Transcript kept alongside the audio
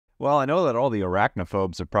Well, I know that all the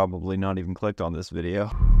arachnophobes have probably not even clicked on this video.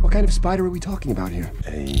 What kind of spider are we talking about here?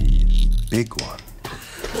 A big one.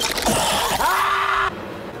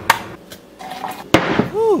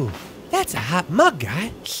 Ooh, that's a hot mug,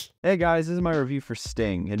 guy. Hey guys, this is my review for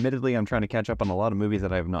Sting. Admittedly, I'm trying to catch up on a lot of movies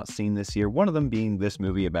that I have not seen this year, one of them being this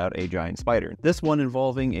movie about a giant spider. This one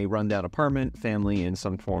involving a rundown apartment, family in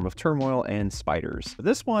some form of turmoil, and spiders.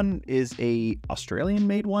 This one is a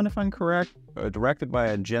Australian-made one, if I'm correct, directed by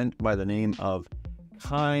a gent by the name of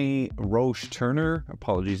Kiah Roache-Turner.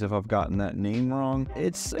 Apologies if I've gotten that name wrong.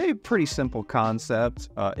 It's a pretty simple concept,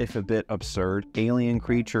 if a bit absurd. Alien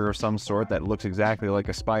creature of some sort that looks exactly like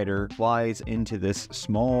a spider flies into this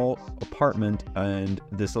small apartment, and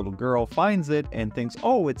this little girl finds it and thinks,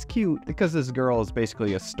 oh, it's cute, because this girl is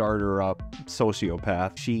basically a starter-up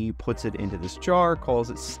sociopath. She puts it into this jar, calls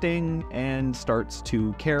it Sting, and starts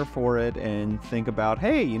to care for it and think about,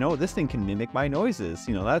 hey, you know, this thing can mimic my noises.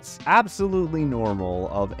 You know, that's absolutely normal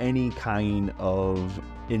of any kind of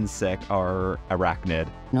insect or arachnid.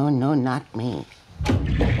 No, not me.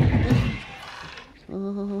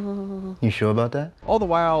 You sure about that? All the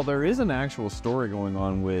while, there is an actual story going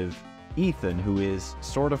on with Ethan, who is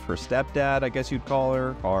sort of her stepdad, I guess you'd call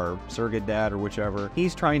her, or surrogate dad, or whichever.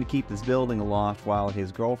 He's trying to keep this building aloft while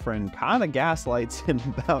his girlfriend kind of gaslights him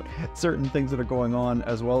about certain things that are going on,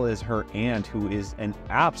 as well as her aunt, who is an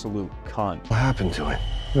absolute cunt. What happened to it?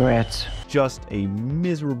 Rats. Just a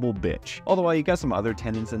miserable bitch. Although you got some other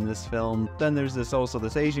tenants in this film. Then there's this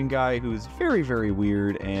Asian guy who's very, very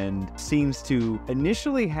weird and seems to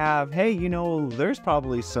initially have, hey, you know, there's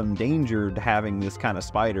probably some danger to having this kind of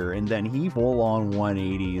spider, and then he full-on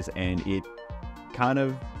 180s and it kind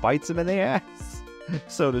of bites him in the ass,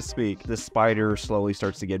 so to speak. The spider slowly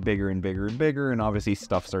starts to get bigger and bigger and bigger, and obviously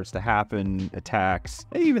stuff starts to happen, attacks.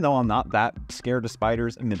 Even though I'm not that scared of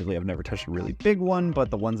spiders, admittedly I've never touched a really big one, but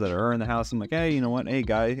the ones that are in the house, I'm like, hey, you know what, hey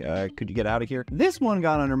guy, could you get out of here? This one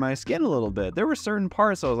got under my skin a little bit. There were certain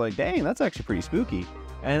parts I was like, dang, that's actually pretty spooky.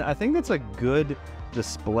 And I think that's a good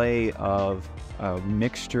display of a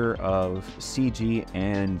mixture of CG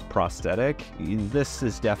and prosthetic. This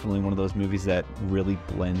is definitely one of those movies that really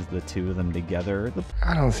blends the two of them together. The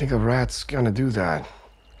I don't think a rat's gonna do that.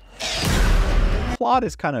 plot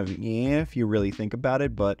is kind of, yeah, if you really think about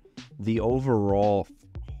it, but the overall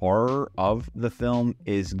horror of the film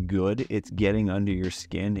is good. It's getting under your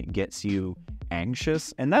skin. It gets you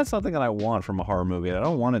anxious, and that's something that I want from a horror movie. I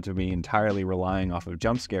don't want it to be entirely relying off of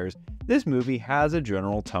jump scares. This movie has a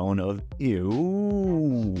general tone of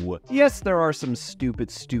ew. Yes, there are some stupid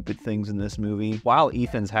things in this movie. While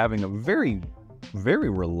Ethan's having a very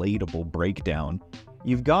relatable breakdown,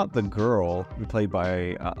 you've got the girl, played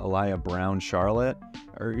by Elia Brown Charlotte.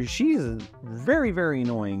 She's very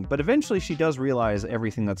annoying, but eventually she does realize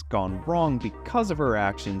everything that's gone wrong because of her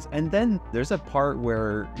actions. And then there's a part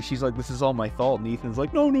where she's like, this is all my fault, and Ethan's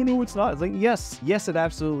like, no, it's not. It's like, yes, it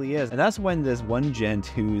absolutely is. And that's when this one gent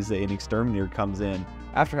who's an exterminator comes in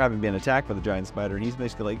after having been attacked by the giant spider, and he's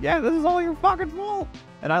basically like, yeah, this is all your fucking fault.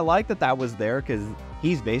 And I like that was there, because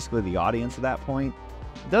he's basically the audience at that point.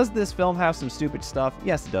 Does this film have some stupid stuff?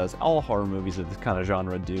 Yes, it does. All horror movies of this kind of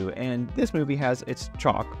genre do, and this movie has its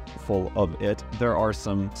chock full of it. There are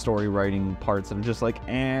some story writing parts that are just like,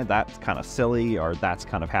 that's kind of silly, or that's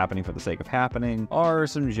kind of happening for the sake of happening, or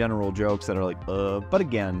some general jokes that are like, But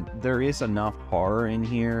again, there is enough horror in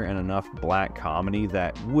here and enough black comedy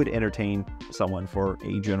that would entertain someone for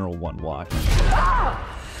a general one watch.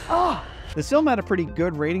 This film had a pretty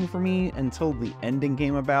good rating for me until the ending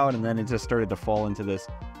came about, and then it just started to fall into this,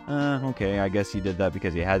 okay, I guess you did that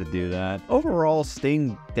because you had to do that. Overall,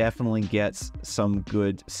 Sting definitely gets some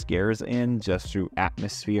good scares in just through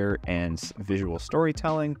atmosphere and visual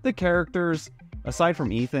storytelling. The characters, aside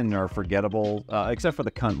from Ethan, are forgettable, except for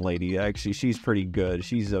the cunt lady. Actually, she's pretty good.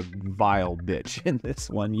 She's a vile bitch in this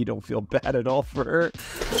one. You don't feel bad at all for her.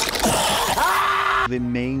 The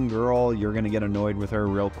main girl, you're gonna get annoyed with her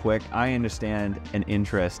real quick. I understand an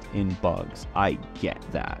interest in bugs. I get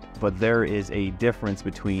that. But there is a difference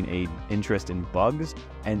between an interest in bugs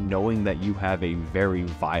and knowing that you have a very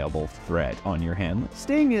viable threat on your hand.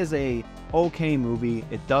 Sting is a okay movie.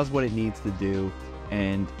 It does what it needs to do,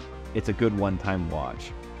 and it's a good one-time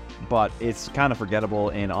watch. But it's kind of forgettable,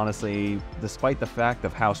 and honestly, despite the fact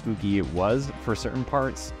of how spooky it was for certain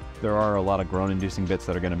parts, There are a lot of groan-inducing bits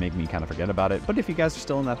that are going to make me kind of forget about it, but if you guys are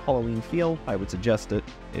still in that Halloween feel, I would suggest it.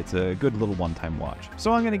 It's a good little one-time watch.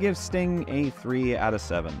 So I'm going to give Sting a 3 out of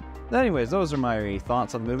 7. Anyways, those are my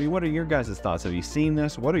thoughts on the movie. What are your guys' thoughts? Have you seen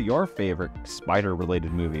this? What are your favorite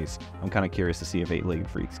spider-related movies? I'm kind of curious to see if 8-Legged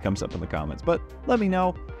Freaks comes up in the comments, but let me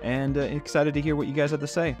know, and excited to hear what you guys have to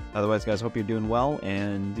say. Otherwise, guys, hope you're doing well,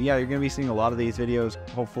 and yeah, you're going to be seeing a lot of these videos,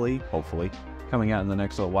 hopefully, coming out in the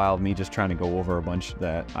next little while of me just trying to go over a bunch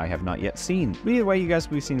that I have not yet seen. But either way, you guys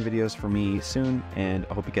will be seeing videos from me soon, and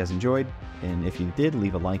I hope you guys enjoyed, and if you did,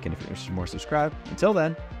 leave a like, and if you're interested, more subscribe. Until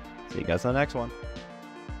then, see you guys on the next one.